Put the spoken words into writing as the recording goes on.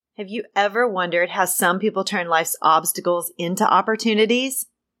Have you ever wondered how some people turn life's obstacles into opportunities?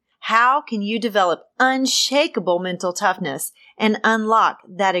 How can you develop unshakable mental toughness and unlock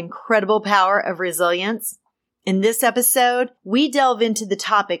that incredible power of resilience? In this episode, we delve into the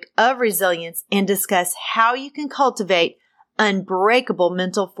topic of resilience and discuss how you can cultivate unbreakable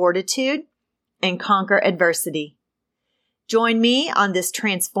mental fortitude and conquer adversity. Join me on this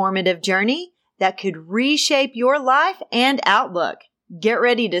transformative journey that could reshape your life and outlook. Get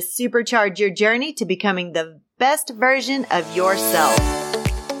ready to supercharge your journey to becoming the best version of yourself.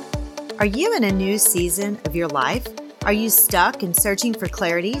 Are you in a new season of your life? Are you stuck and searching for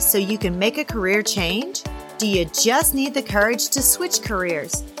clarity so you can make a career change? Do you just need the courage to switch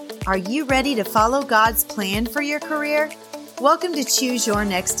careers? Are you ready to follow God's plan for your career? Welcome to Choose Your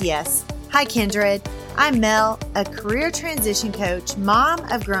Next Yes. Hi, Kindred. I'm Mel, a career transition coach, mom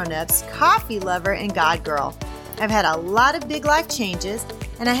of grown-ups, coffee lover, and God girl. I've had a lot of big life changes,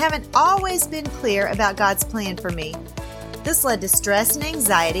 and I haven't always been clear about God's plan for me. This led to stress and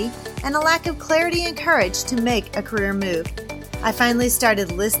anxiety and a lack of clarity and courage to make a career move. I finally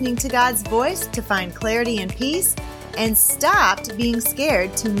started listening to God's voice to find clarity and peace and stopped being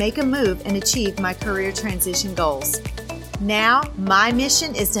scared to make a move and achieve my career transition goals. Now, my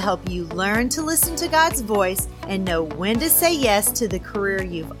mission is to help you learn to listen to God's voice and know when to say yes to the career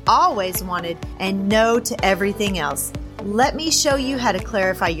you've always wanted and no to everything else. Let me show you how to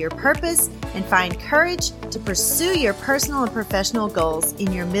clarify your purpose and find courage to pursue your personal and professional goals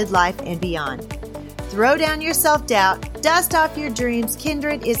in your midlife and beyond. Throw down your self-doubt, dust off your dreams,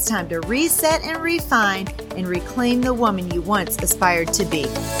 Kindred. It's time to reset and refine and reclaim the woman you once aspired to be.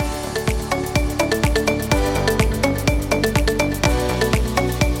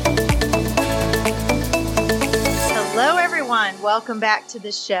 Hello, everyone. Welcome back to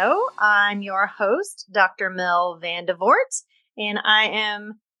the show. I'm your host, Dr. Mel Vandevort, and I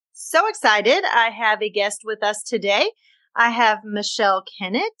am so excited. I have a guest with us today. I have Michelle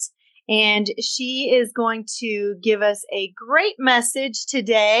Kinnett, and she is going to give us a great message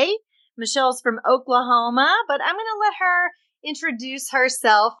today. Michelle's from Oklahoma, but I'm going to let her introduce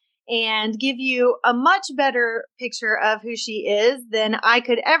herself and give you a much better picture of who she is than I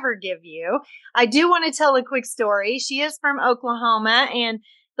could ever give you. I do want to tell a quick story. She is from Oklahoma, and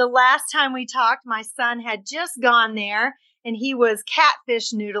the last time we talked, my son had just gone there, and he was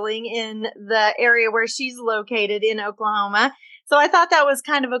catfish noodling in the area where she's located in Oklahoma. So I thought that was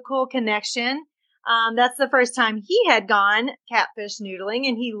kind of a cool connection. That's the first time he had gone catfish noodling,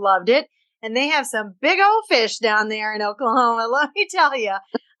 and he loved it. And they have some big old fish down there in Oklahoma, let me tell you.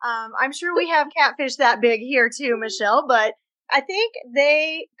 I'm sure we have catfish that big here too, Michelle, but I think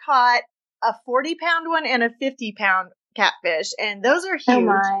they caught a 40-pound one and a 50-pound catfish, and those are huge. Oh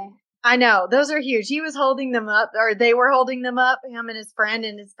my. I know, those are huge. He was holding them up, or they were holding them up, him and his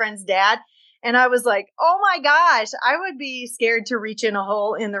friend's dad. And I was like, oh my gosh, I would be scared to reach in a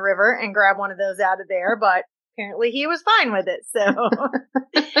hole in the river and grab one of those out of there, but apparently he was fine with it. So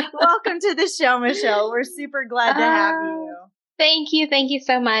welcome to the show, Michelle. We're super glad to have you. Thank you. Thank you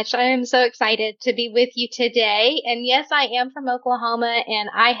so much. I am so excited to be with you today. And yes, I am from Oklahoma,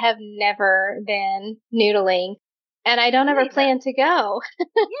 and I have never been noodling, and I don't ever plan to go.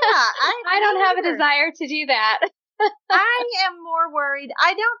 Yeah, I don't have a desire to do that. I am more worried.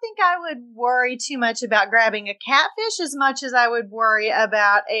 I don't think I would worry too much about grabbing a catfish as much as I would worry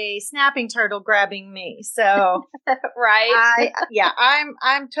about a snapping turtle grabbing me. So, right.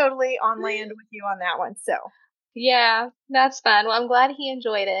 I'm totally on land with you on that one. So, yeah, that's fun. Well, I'm glad he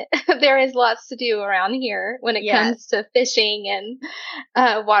enjoyed it. There is lots to do around here when it comes to fishing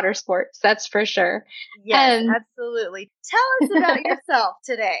and water sports. That's for sure. Yes, absolutely. Tell us about yourself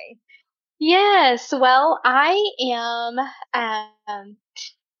today. Yes. Well, I am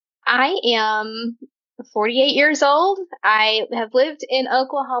 48 years old. I have lived in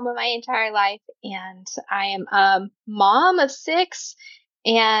Oklahoma my entire life, and I am a mom of 6,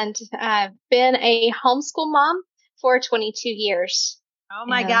 and I've been a homeschool mom for 22 years. Oh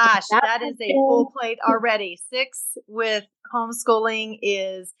my gosh, that is a full plate already. 6 with homeschooling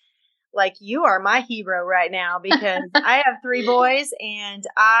is like, you are my hero right now, because I have 3 boys, and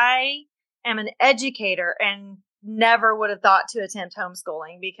I am an educator and never would have thought to attempt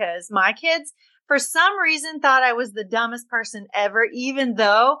homeschooling because my kids, for some reason, thought I was the dumbest person ever, even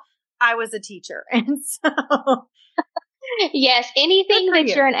though I was a teacher. And so Yes, anything that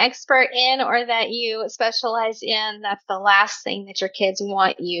you're an expert in or that you specialize in, that's the last thing that your kids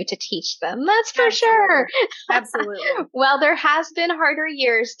want you to teach them. That's for sure. Absolutely. Well, there has been harder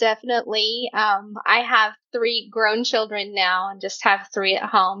years, definitely. I have three grown children now and just have three at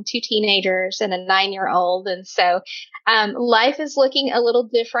home, two teenagers and a 9-year-old. And so life is looking a little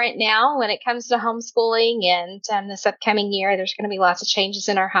different now when it comes to homeschooling. And this upcoming year, there's going to be lots of changes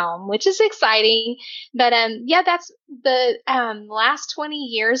in our home, which is exciting. But yeah, that's the last 20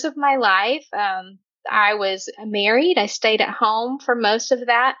 years of my life. I was married. I stayed at home for most of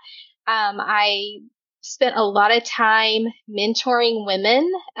that. I spent a lot of time mentoring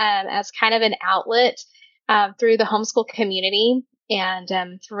women as kind of an outlet through the homeschool community and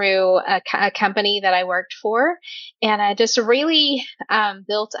through a company that I worked for. And I just really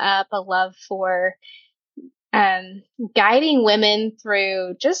built up a love for guiding women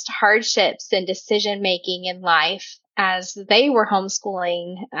through just hardships and decision making in life as they were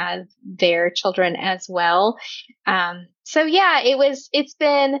homeschooling their children as well. So yeah, it's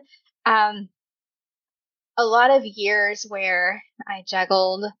been a lot of years where I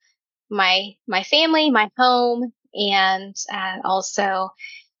juggled my family, my home, and also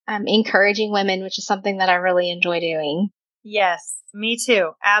encouraging women, which is something that I really enjoy doing. Yes, me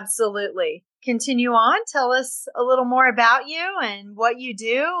too. Absolutely. Continue on. Tell us a little more about you and what you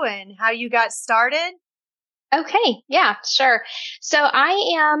do and how you got started. Okay. Yeah, sure. So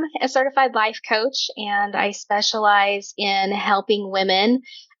I am a certified life coach and I specialize in helping women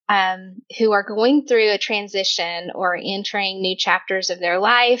who are going through a transition or entering new chapters of their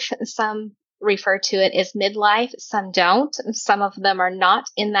life. Some refer to it as midlife, some don't. Some of them are not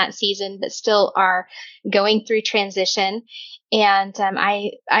in that season, but still are going through transition. And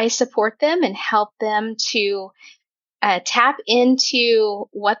I support them and help them to tap into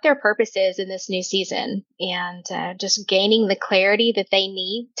what their purpose is in this new season and just gaining the clarity that they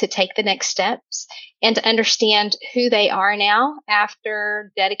need to take the next steps and to understand who they are now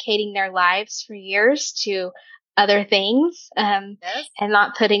after dedicating their lives for years to other things and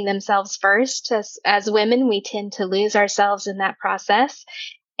not putting themselves first. As women, we tend to lose ourselves in that process.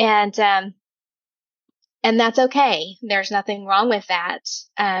 And that's okay. There's nothing wrong with that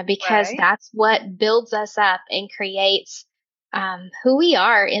because that's what builds us up and creates who we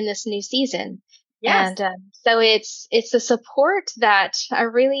are in this new season. Yes. And so it's the support that I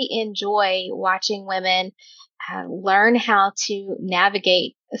really enjoy watching women learn how to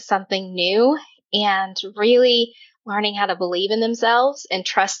navigate something new and really learning how to believe in themselves and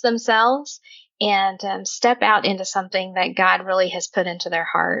trust themselves and step out into something that God really has put into their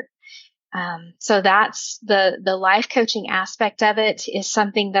heart. So that's the life coaching aspect of it is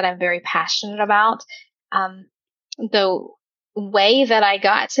something that I'm very passionate about. The way that I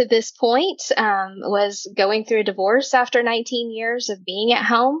got to this point was going through a divorce after 19 years of being at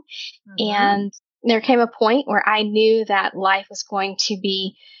home. Mm-hmm. And there came a point where I knew that life was going to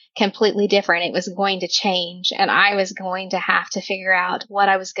be completely different. It was going to change and I was going to have to figure out what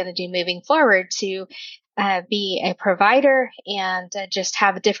I was going to do moving forward to be a provider and just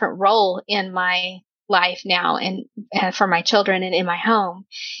have a different role in my life now and for my children and in my home.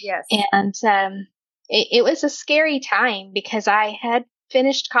 Yes. And it was a scary time because I had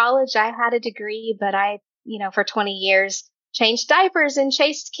finished college. I had a degree, but I, for 20 years changed diapers and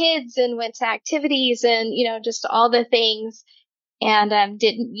chased kids and went to activities and, just all the things and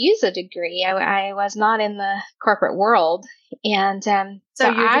didn't use a degree. I was not in the corporate world. And so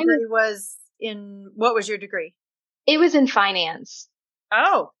your degree was what was your degree? It was in finance.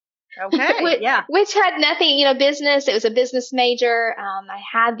 Oh, okay. Yeah. Which had nothing, business. It was a business major. I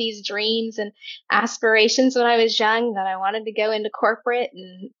had these dreams and aspirations when I was young that I wanted to go into corporate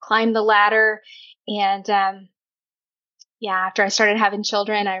and climb the ladder. And, after I started having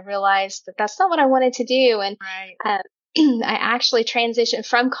children, I realized that that's not what I wanted to do. And, I actually transitioned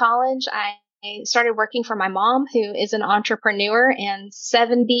from college. I started working for my mom, who is an entrepreneur and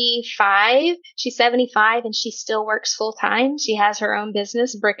 75. She's 75 and she still works full time. She has her own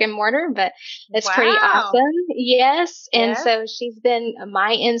business, brick and mortar, but it's pretty awesome. Yes. And so she's been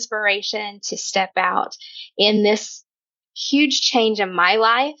my inspiration to step out in this huge change in my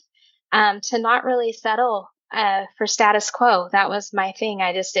life, to not really settle for status quo. That was my thing.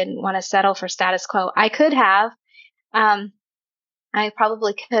 I just didn't want to settle for status quo. I could have. I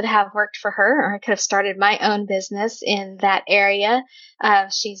probably could have worked for her or I could have started my own business in that area.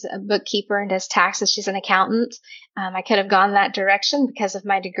 She's a bookkeeper and does taxes. She's an accountant. I could have gone that direction because of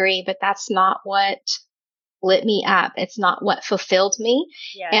my degree, but that's not what lit me up. It's not what fulfilled me.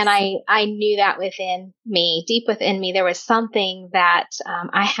 Yes. And I knew that within me, deep within me, there was something that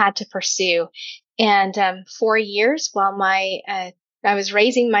I had to pursue. And 4 years while I was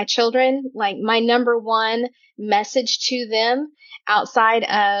raising my children, like my number one message to them outside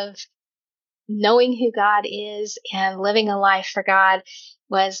of knowing who God is and living a life for God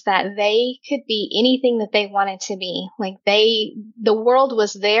was that they could be anything that they wanted to be. Like the world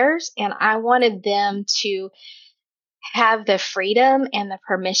was theirs, and I wanted them to have the freedom and the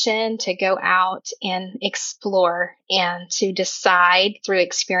permission to go out and explore and to decide through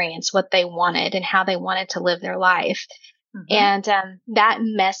experience what they wanted and how they wanted to live their life. Mm-hmm. And that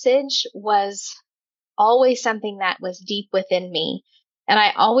message was always something that was deep within me. And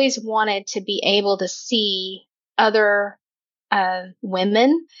I always wanted to be able to see other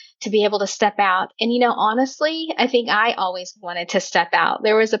women to be able to step out. And, honestly, I think I always wanted to step out.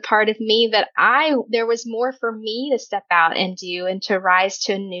 There was a part of me that there was more for me to step out and do and to rise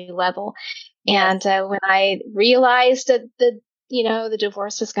to a new level. Yes. And when I realized that the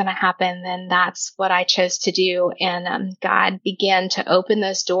divorce was going to happen, then that's what I chose to do. And God began to open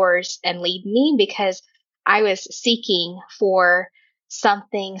those doors and lead me because I was seeking for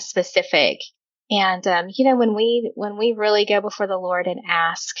something specific. And, when we really go before the Lord and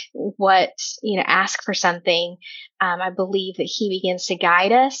ask ask for something, I believe that He begins to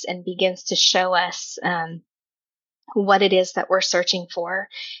guide us and begins to show us, what it is that we're searching for.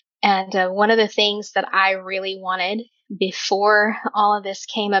 And one of the things that I really wanted before all of this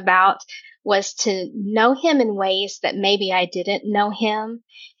came about was to know Him in ways that maybe I didn't know Him.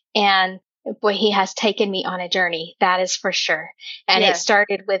 And boy, He has taken me on a journey, that is for sure. And Yes. it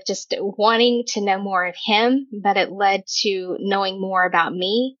started with just wanting to know more of Him, but it led to knowing more about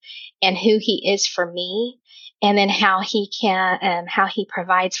me and who He is for me, and then how He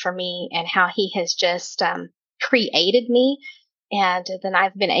provides for me, and how He has just created me. And then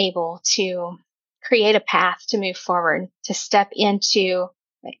I've been able to create a path to move forward, to step into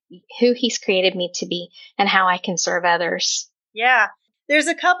who He's created me to be and how I can serve others. Yeah. There's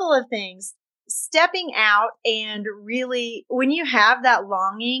a couple of things. Stepping out, and really, when you have that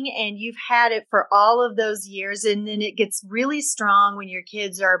longing and you've had it for all of those years, and then it gets really strong when your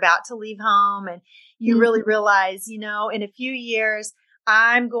kids are about to leave home, and you really realize, in a few years,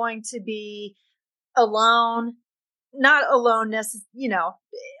 I'm going to be alone. Not alone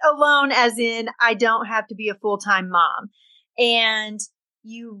alone as in I don't have to be a full-time mom. And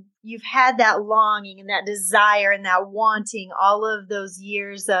you've had that longing and that desire and that wanting all of those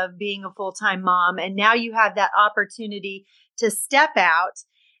years of being a full-time mom. And now you have that opportunity to step out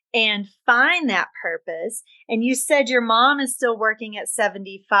and find that purpose. And you said your mom is still working at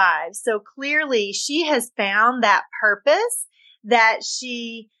 75. So clearly she has found that purpose that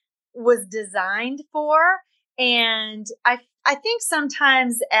she was designed for. And I think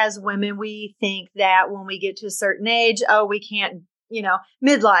sometimes as women, we think that when we get to a certain age, we can't,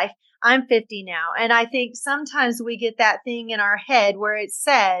 midlife. I'm 50 now. And I think sometimes we get that thing in our head where it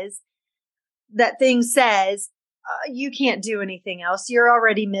says, you can't do anything else. You're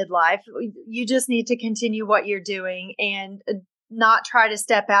already midlife. You just need to continue what you're doing and not try to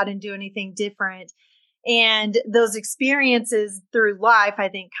step out and do anything different. And those experiences through life, I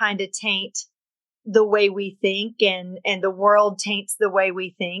think, kind of taint the way we think, and the world taints the way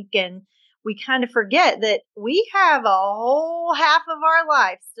we think. And we kind of forget that we have a whole half of our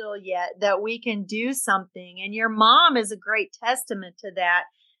life still yet that we can do something. And your mom is a great testament to that.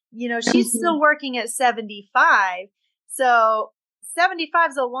 She's still working at 75. So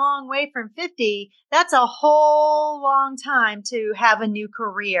 75 is a long way from 50. That's a whole long time to have a new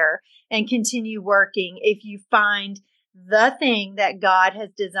career and continue working if you find the thing that God has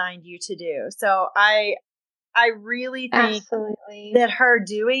designed you to do. So I really think Absolutely. that her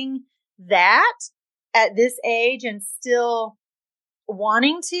doing that at this age and still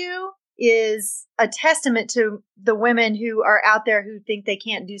wanting to is a testament to the women who are out there who think they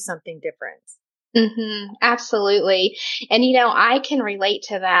can't do something different. Absolutely. And, I can relate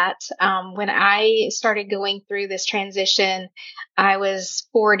to that. When I started going through this transition, I was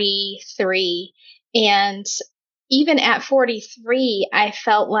 43, and even at 43, I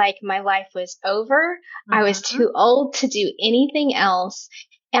felt like my life was over. I was too old to do anything else.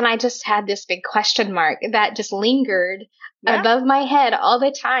 And I just had this big question mark that just lingered above my head all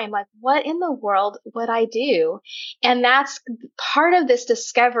the time. Like, what in the world would I do? And that's part of this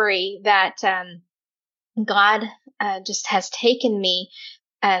discovery that God just has taken me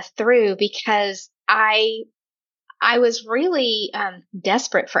through, because I was really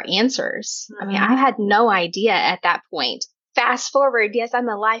desperate for answers. I mean, I had no idea at that point. Fast forward, yes, I'm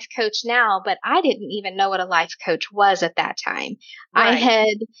a life coach now, but I didn't even know what a life coach was at that time. Right. I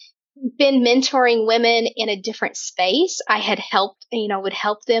had been mentoring women in a different space. I had helped, would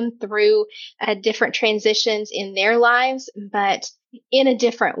help them through different transitions in their lives, but in a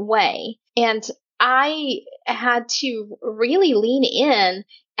different way. And I had to really lean in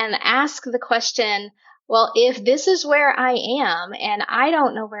and ask the question, well, if this is where I am and I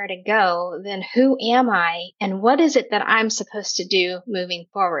don't know where to go, then who am I? And what is it that I'm supposed to do moving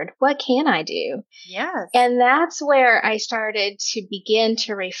forward? What can I do? Yes. And that's where I started to begin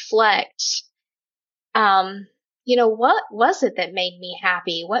to reflect, what was it that made me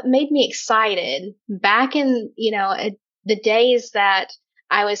happy? What made me excited back in, the days that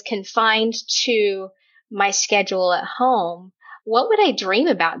I was confined to my schedule at home? What would I dream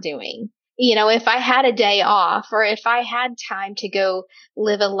about doing? If I had a day off or if I had time to go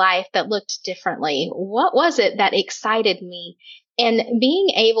live a life that looked differently, what was it that excited me? And being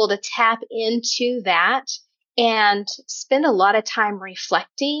able to tap into that and spend a lot of time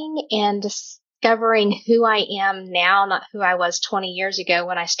reflecting and discovering who I am now, not who I was 20 years ago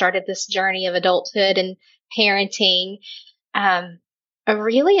when I started this journey of adulthood and parenting, it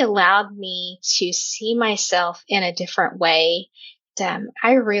really allowed me to see myself in a different way.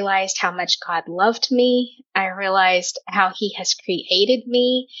 I realized how much God loved me. I realized how He has created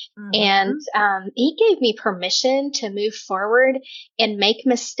me. And He gave me permission to move forward and make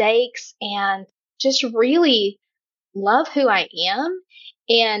mistakes and just really love who I am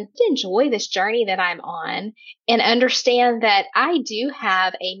and enjoy this journey that I'm on and understand that I do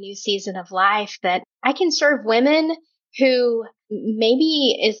have a new season of life, that I can serve women who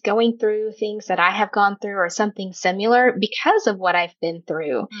maybe is going through things that I have gone through or something similar because of what I've been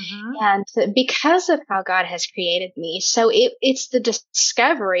through and because of how God has created me. So it was the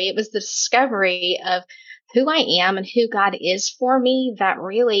discovery of who I am and who God is for me that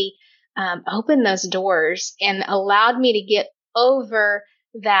really opened those doors and allowed me to get over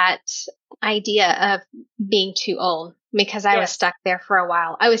that idea of being too old, because I was stuck there for a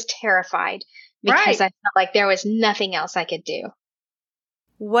while. I was terrified because I felt like there was nothing else I could do.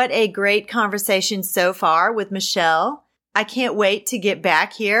 What a great conversation so far with Michelle. I can't wait to get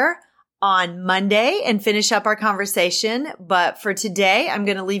back here on Monday and finish up our conversation. But for today, I'm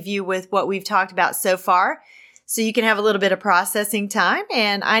going to leave you with what we've talked about so far, so you can have a little bit of processing time.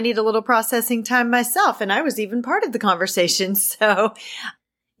 And I need a little processing time myself. And I was even part of the conversation. So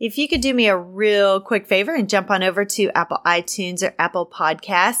if you could do me a real quick favor and jump on over to Apple iTunes or Apple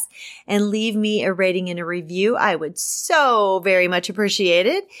Podcasts and leave me a rating and a review, I would so very much appreciate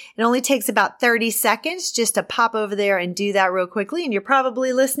it. It only takes about 30 seconds just to pop over there and do that real quickly. And you're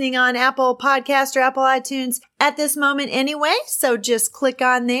probably listening on Apple Podcasts or Apple iTunes at this moment anyway, so just click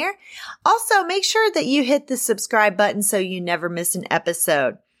on there. Also, make sure that you hit the subscribe button so you never miss an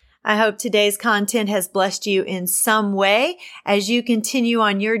episode. I hope today's content has blessed you in some way as you continue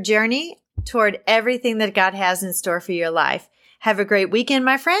on your journey toward everything that God has in store for your life. Have a great weekend,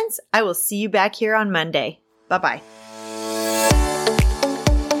 my friends. I will see you back here on Monday. Bye-bye.